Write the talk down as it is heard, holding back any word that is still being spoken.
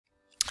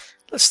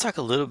Let's talk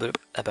a little bit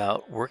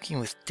about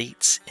working with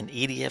dates in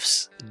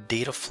ADF's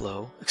data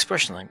flow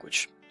expression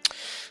language.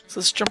 So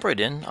let's jump right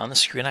in. On the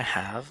screen I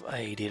have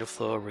a data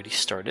flow already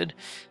started.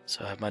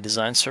 So I have my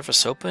design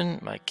surface open,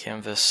 my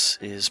canvas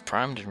is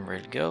primed and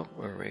ready to go.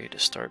 We're ready to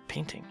start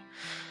painting.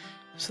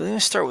 So then I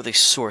start with a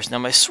source. Now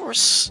my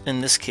source in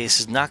this case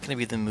is not going to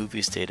be the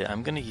movies data.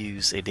 I'm going to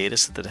use a data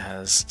set that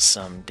has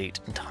some date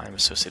and time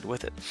associated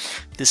with it.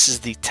 This is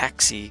the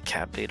taxi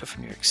cab data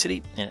from New York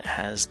City, and it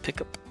has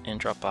pickup and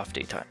drop off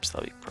date times.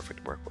 That'll be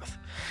perfect to work with.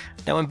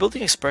 Now when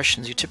building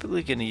expressions, you're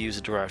typically going to use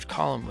a derived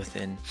column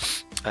within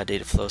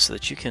data flow so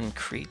that you can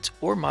create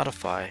or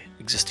modify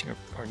existing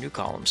or new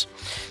columns.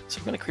 So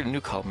I'm going to create a new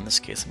column in this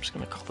case. I'm just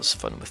going to call this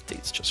fun with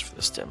dates just for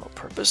this demo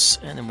purpose.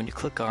 And then when you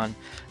click on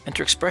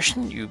enter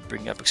expression, you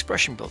bring up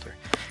Expression Builder.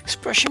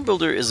 Expression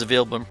Builder is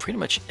available in pretty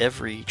much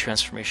every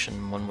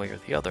transformation one way or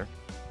the other.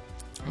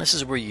 And this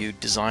is where you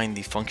design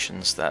the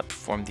functions that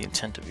perform the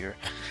intent of your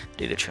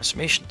data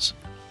transformations.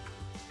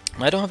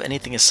 I don't have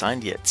anything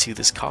assigned yet to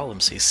this column,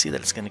 so you see that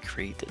it's going to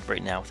create it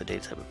right now with a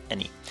data type of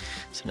any.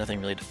 So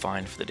nothing really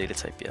defined for the data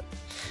type yet.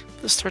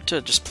 Let's start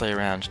to just play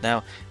around.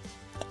 Now,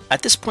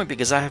 at this point,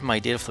 because I have my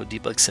data flow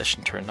debug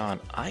session turned on,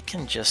 I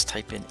can just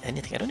type in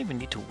anything. I don't even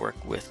need to work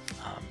with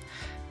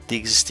the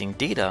existing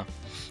data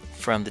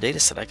from the data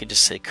set. I could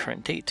just say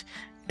current date,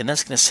 and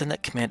that's going to send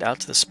that command out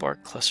to the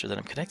Spark cluster that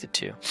I'm connected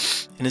to,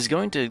 and it's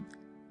going to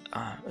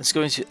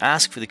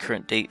ask for the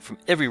current date from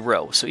every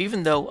row. So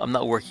even though I'm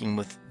not working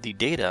with the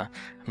data,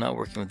 I'm not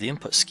working with the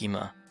input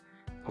schema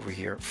over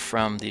here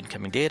from the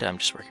incoming data, I'm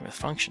just working with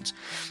functions.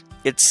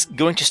 It's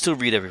going to still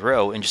read every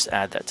row and just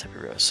add that to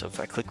every row. So if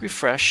I click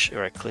refresh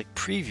or I click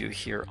preview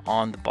here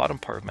on the bottom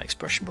part of my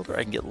expression builder,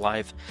 I can get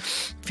live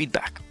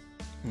feedback.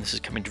 And this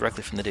is coming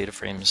directly from the data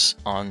frames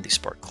on the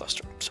Spark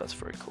cluster. So that's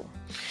very cool.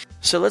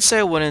 So let's say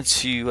I wanted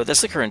to,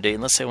 that's the current date,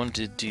 and let's say I wanted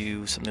to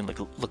do something like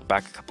look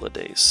back a couple of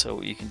days.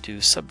 So you can do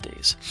sub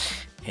days,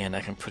 and I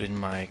can put in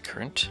my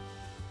current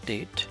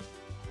date.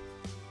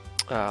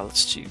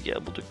 Let's do, yeah,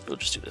 we'll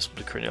just do this. We'll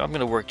do current date. I'm going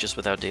to work just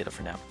without data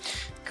for now.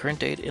 Current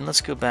date, and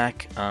let's go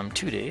back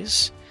 2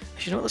 days.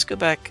 Actually, you know what? Let's go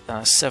back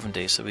 7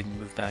 days so we can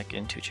move back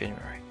into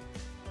January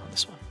on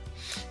this one.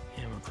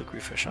 And we'll click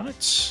refresh on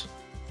it.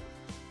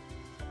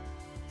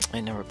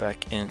 And now we're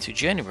back into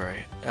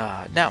January.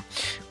 Now,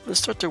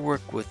 let's start to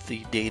work with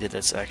the data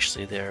that's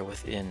actually there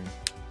within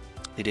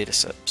the data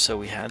set. So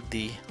we had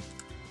the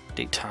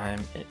date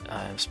time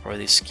as part of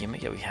the schema.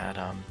 Yeah, we had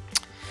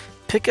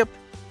pickup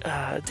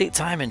date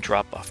time and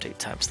drop off date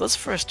time. So let's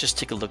first just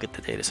take a look at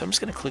the data. So I'm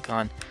just going to click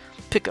on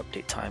pickup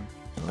date time,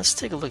 and let's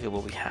take a look at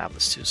what we have.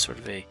 Let's do sort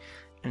of a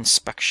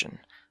inspection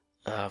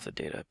of the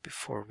data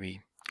before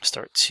we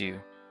start to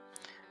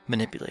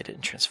manipulate it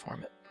and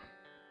transform it.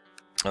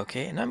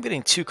 Okay, and I'm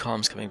getting 2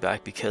 columns coming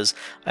back because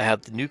I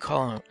have the new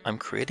column I'm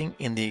creating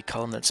in the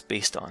column that's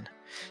based on.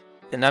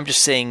 And I'm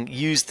just saying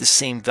use the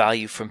same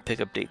value from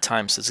pickup date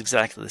time, so it's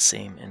exactly the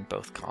same in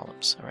both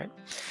columns. All right,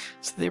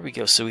 so there we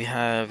go. So we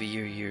have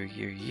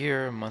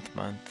year, month,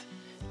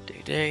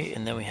 day,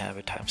 and then we have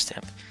a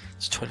timestamp.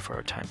 It's a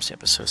 24-hour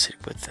timestamp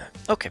associated with that.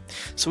 Okay,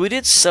 so we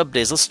did sub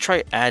days. Let's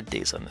try add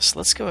days on this.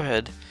 Let's go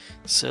ahead.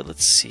 So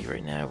let's see,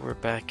 right now we're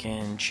back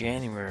in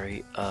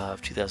January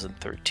of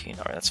 2013.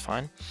 All right, that's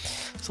fine.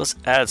 So let's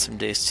add some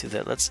days to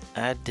that. Let's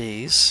add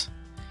days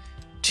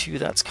to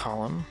that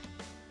column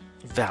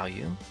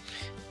value,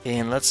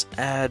 and let's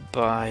add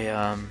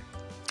by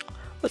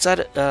let's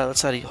add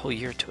a whole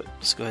year to it.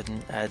 Let's go ahead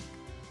and add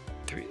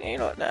 3. You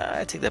know what? Nah,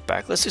 I take that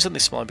back. Let's do something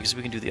smaller because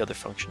we can do the other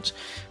functions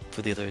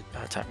for the other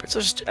time periods. So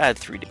let's just add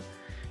 3 days.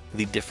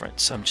 The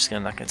difference. So I'm just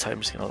not going to type. I'm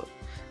just going to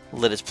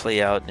let it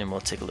play out, and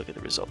we'll take a look at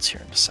the results here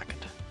in a second.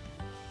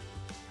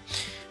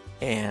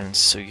 And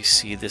so you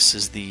see this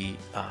is the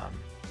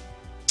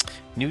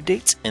new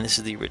date, and this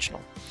is the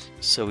original.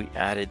 So we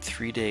added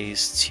 3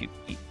 days to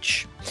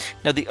each.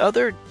 Now the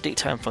other date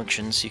time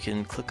functions, you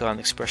can click on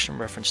expression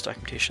reference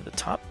documentation at the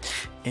top,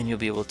 and you'll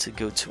be able to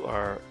go to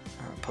our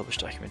published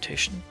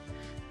documentation,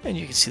 and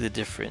you can see the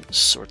different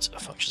sorts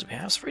of functions we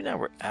have. So right now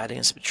we're adding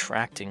and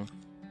subtracting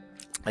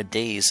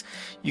days.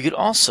 You could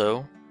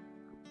also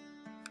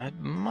add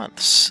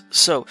months.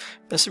 So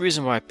that's the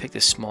reason why I picked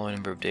a smaller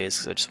number of days,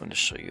 because I just wanted to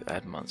show you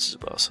add months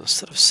as well. So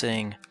instead of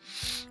saying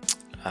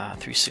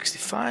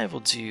 365,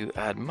 we'll do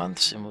add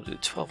months, and we'll do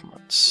 12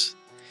 months.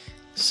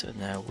 So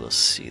now we'll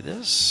see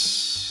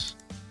this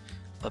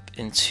up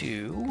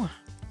into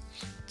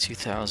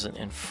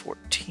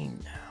 2014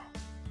 now.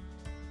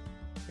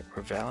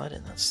 We're valid,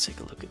 and let's take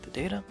a look at the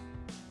data.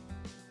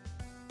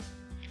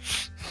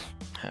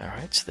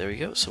 Alright, so there we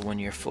go. So 1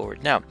 year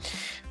forward. Now,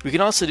 we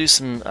can also do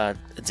some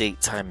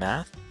date time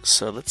math.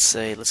 So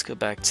let's go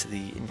back to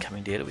the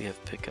incoming data. We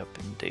have pickup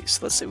and date.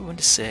 So let's say we want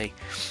to say,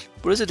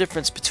 what is the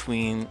difference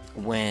between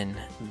when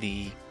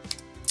the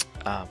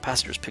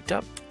passenger is picked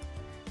up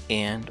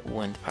and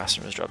when the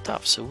passenger is dropped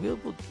off? So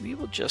we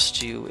will just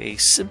do a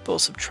simple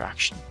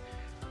subtraction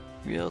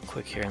real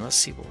quick here, and let's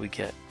see what we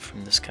get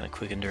from this kind of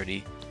quick and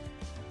dirty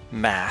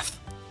math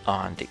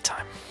on date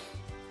time.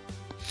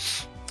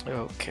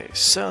 Okay,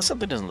 so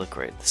something doesn't look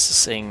right. This is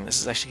saying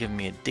this is actually giving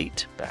me a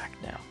date back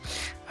now.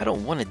 I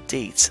don't want a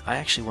date, I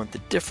actually want the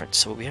difference.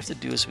 So what we have to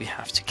do is we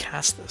have to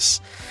cast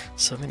this.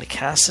 So I'm going to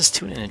cast this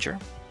to an integer.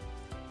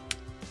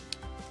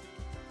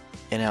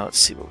 And now let's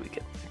see what we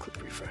get.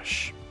 Click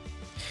refresh.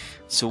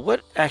 So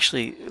what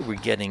actually we're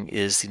getting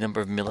is the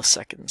number of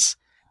milliseconds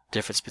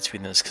difference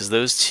between those, because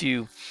those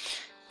two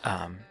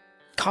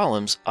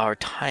columns are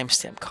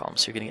timestamp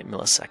columns, so you're going to get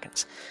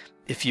milliseconds.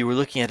 If you were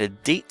looking at a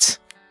date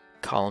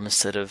column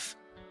instead of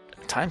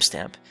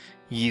timestamp,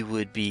 you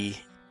would be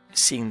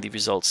seeing the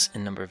results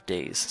in number of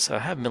days. So I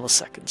have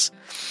milliseconds.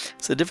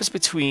 So the difference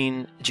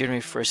between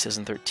January 1st,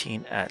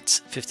 2013 at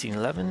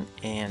 15:11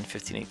 and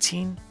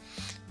 15:18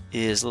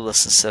 is a little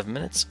less than 7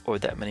 minutes, or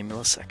that many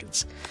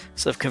milliseconds.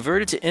 So I've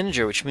converted to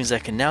integer, which means I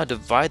can now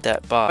divide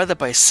that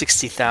by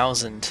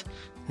 60,000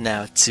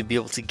 now to be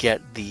able to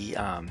get the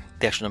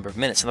actual number of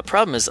minutes. And the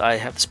problem is I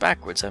have this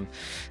backwards. I'm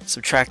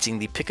subtracting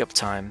the pickup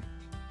time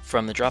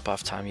from the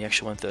drop-off time. You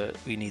actually want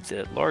we need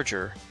the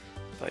larger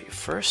value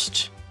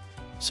first,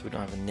 so we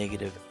don't have a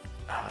negative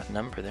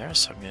number there.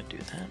 So I'm going to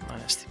do that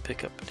minus the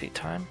pickup date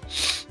time.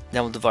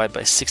 Now we'll divide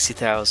by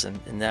 60,000,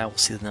 and now we'll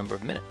see the number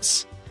of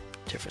minutes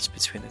difference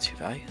between the two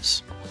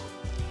values.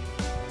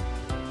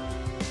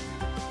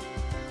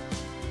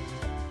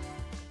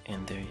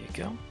 And there you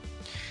go.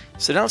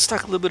 So now let's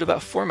talk a little bit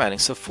about formatting.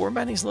 So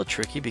formatting is a little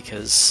tricky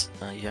because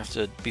you have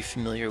to be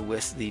familiar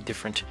with the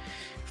different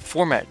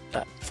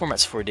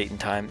formats for date and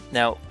time.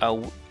 Now,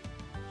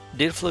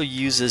 Dataflow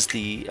uses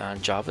the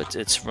Java.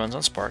 It runs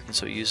on Spark, and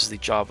so it uses the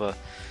Java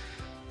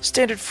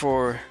standard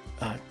for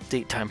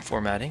date time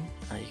formatting.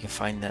 You can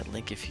find that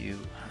link if you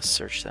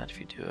search that. If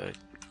you do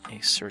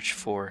a search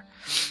for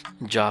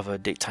Java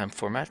date time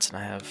formats, and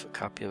I have a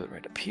copy of it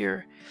right up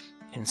here.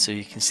 And so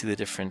you can see the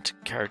different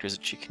characters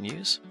that you can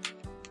use.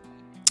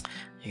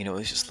 You can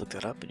always just look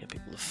that up and you'll be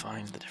able to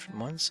find the different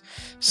ones,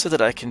 so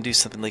that I can do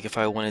something like if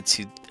I wanted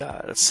to,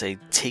 let's say,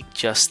 take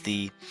just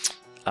the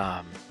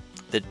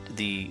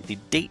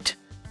date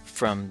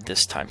from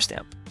this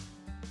timestamp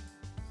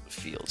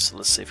field. So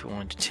let's say if we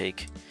wanted to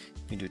take,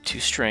 we can do a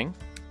toString.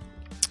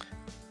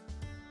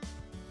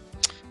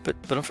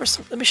 But first,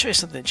 let me show you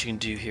something that you can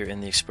do here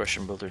in the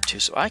expression builder too.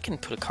 So I can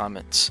put a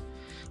comments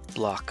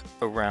block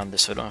around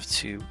this, so I don't have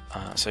to,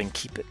 so I can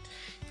keep it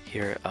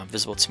here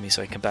visible to me,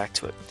 so I can come back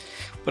to it.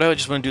 What I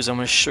just want to do is I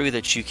want to show you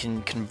that you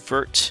can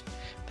convert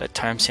that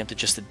timestamp to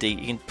just the date.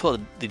 You can pull out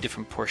the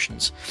different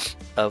portions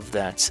of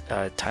that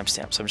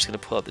timestamp. So I'm just going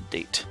to pull out the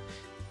date.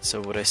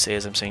 So what I say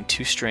is I'm saying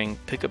toString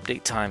pickup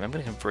date time. I'm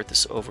going to convert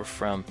this over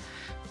from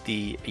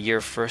the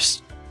year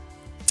first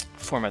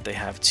format they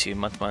have to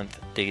month,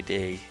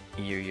 day,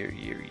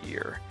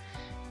 year.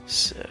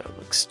 So it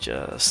looks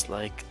just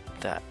like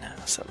that now.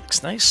 So that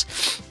looks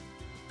nice.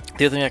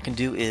 The other thing I can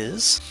do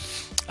is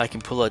I can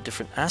pull out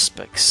different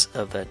aspects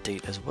of that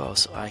date as well.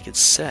 So I could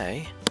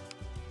say,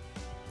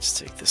 let's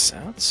take this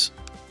out,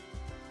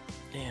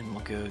 and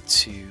we'll go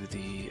to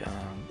the,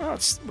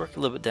 let's work a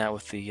little bit down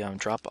with the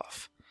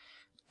drop-off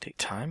date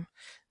time.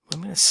 What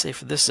I'm going to say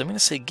for this is I'm going to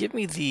say give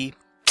me the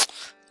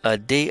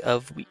day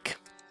of week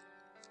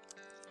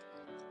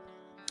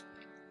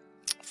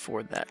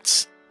for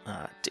that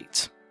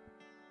date.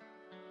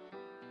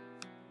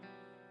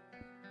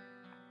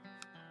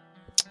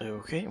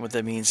 Okay, and what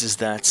that means is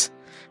that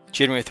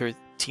January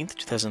 13th,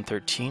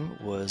 2013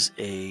 was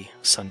a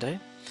Sunday.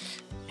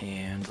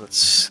 And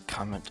let's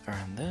comment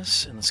around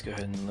this, and let's go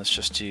ahead and let's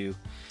just do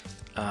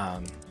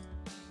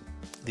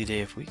the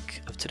day of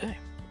week of today.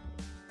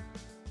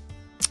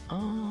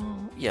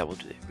 Yeah, we'll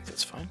do day of week,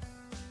 that's fine.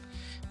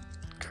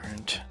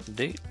 Current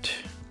date.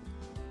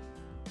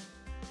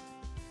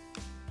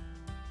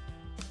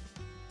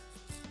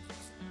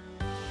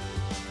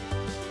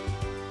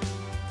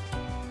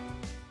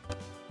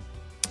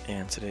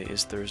 And today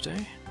is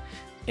Thursday.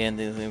 And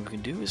the other thing we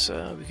can do is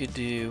we could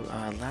do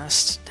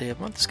last day of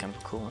month. It's kind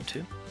of a cool one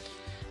too.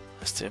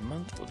 Last day of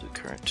month, we'll do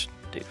current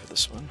date for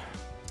this one.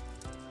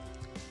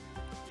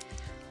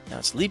 Now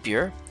it's leap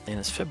year, and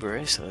it's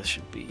February, so this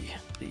should be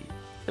the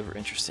ever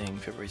interesting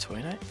February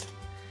 29th.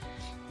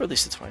 Or at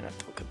least the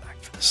 29th, we'll come back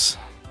for this.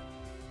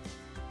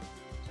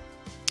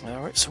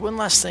 Alright, so one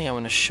last thing I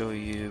want to show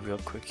you real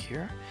quick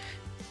here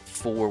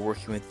for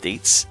working with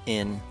dates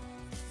in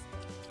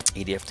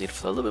ADF Data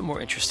Flow. A little bit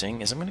more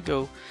interesting is I'm going to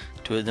go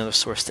to another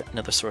source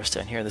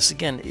down here. This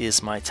again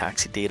is my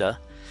taxi data,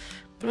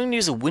 but I'm going to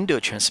use a window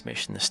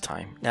transformation this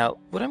time. Now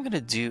what I'm going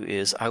to do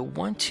is I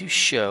want to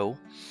show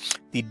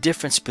the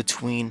difference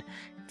between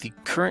the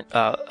current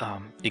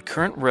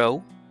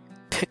row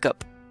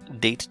pickup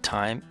date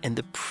time and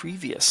the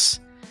previous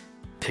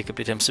pickup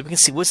date time, so we can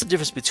see what's the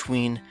difference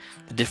between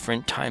the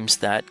different times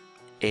that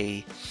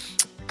a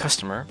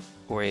customer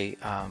or a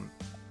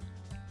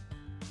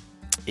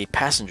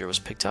passenger was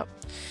picked up.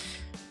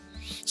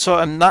 So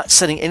I'm not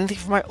setting anything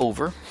for my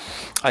over.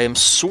 I am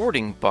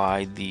sorting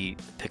by the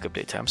pickup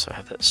date time, so I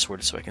have that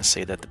sorted so I can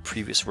say that the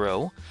previous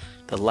row,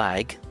 the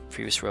lag,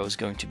 previous row is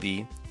going to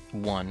be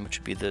 1, which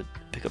would be the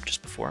pickup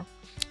just before.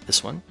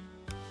 This one,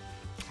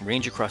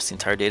 range across the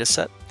entire data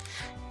set,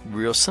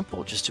 real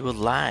simple. Just do a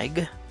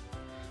lag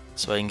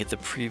so I can get the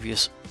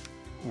previous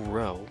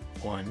row.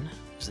 1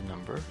 is the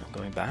number, I'm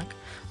going back,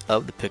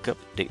 of the pickup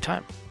date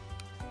time.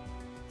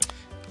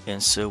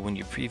 And so when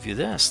you preview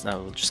this, now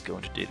we'll just go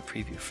into data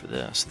preview for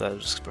this. So that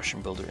is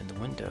expression builder in the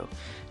window.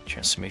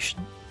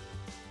 Transformation,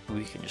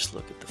 we can just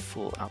look at the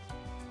full out.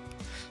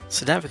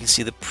 So now we can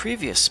see the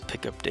previous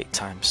pickup date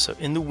time. So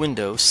in the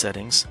window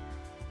settings,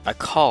 I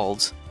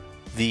called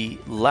the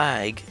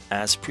lag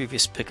as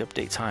previous pickup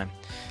date time.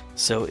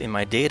 So in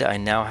my data, I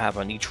now have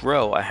on each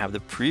row, I have the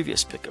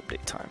previous pickup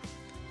date time.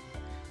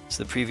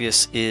 So the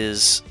previous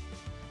is,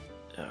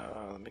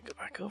 let me go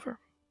back over.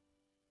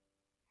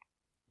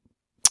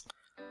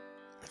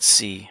 Let's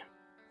see.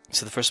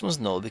 So the first one was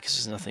null because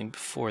there's nothing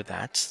before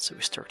that. So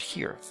we start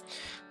here.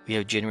 We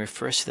have January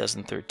 1st,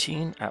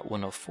 2013 at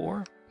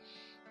 1:04.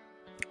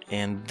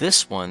 And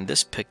this one,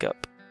 this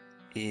pickup,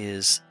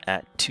 is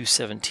at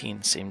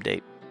 2:17, same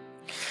date.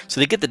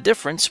 So to get the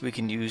difference, we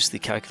can use the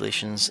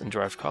calculations and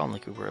derived column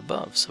like we were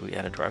above. So we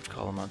add a derived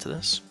column onto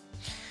this.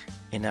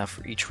 And now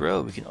for each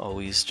row, we can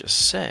always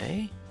just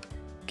say,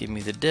 give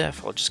me the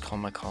diff. I'll just call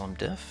my column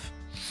diff.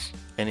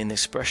 And in the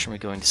expression, we're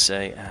going to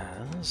say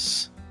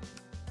as,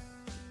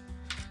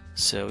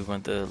 so we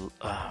want the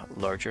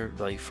larger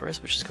value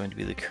first, which is going to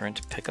be the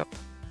current pickup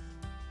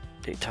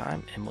date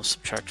time. And we'll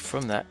subtract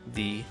from that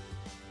the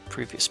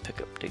previous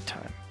pickup date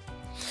time.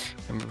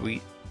 Remember,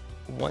 we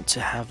want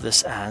to have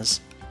this as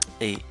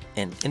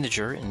an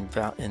integer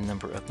in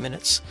number of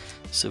minutes.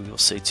 So we will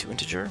say to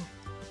integer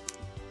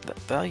that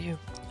value,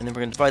 and then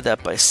we're going to divide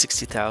that by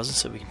 60,000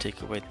 so we can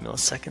take away the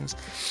milliseconds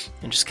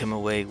and just come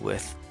away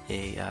with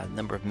a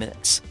number of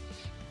minutes.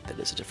 That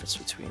is a difference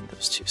between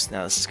those two. So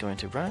now this is going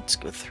to run. Let's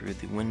go through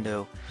the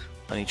window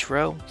on each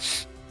row,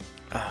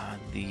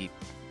 the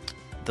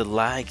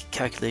lag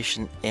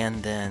calculation,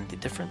 and then the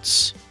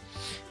difference.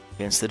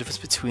 And so the difference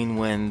between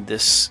when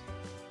this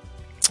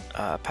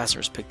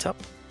passenger is picked up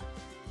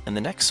and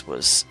the next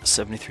was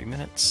 73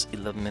 minutes,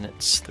 11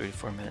 minutes,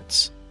 34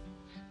 minutes,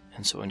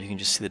 and so on. You can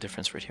just see the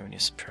difference right here when you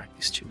subtract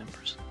these two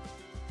numbers.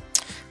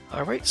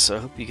 Alright, so I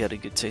hope you got a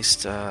good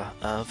taste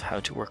of how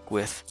to work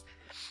with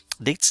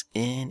dates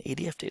in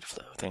ADF Data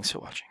Flow. Thanks for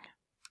watching.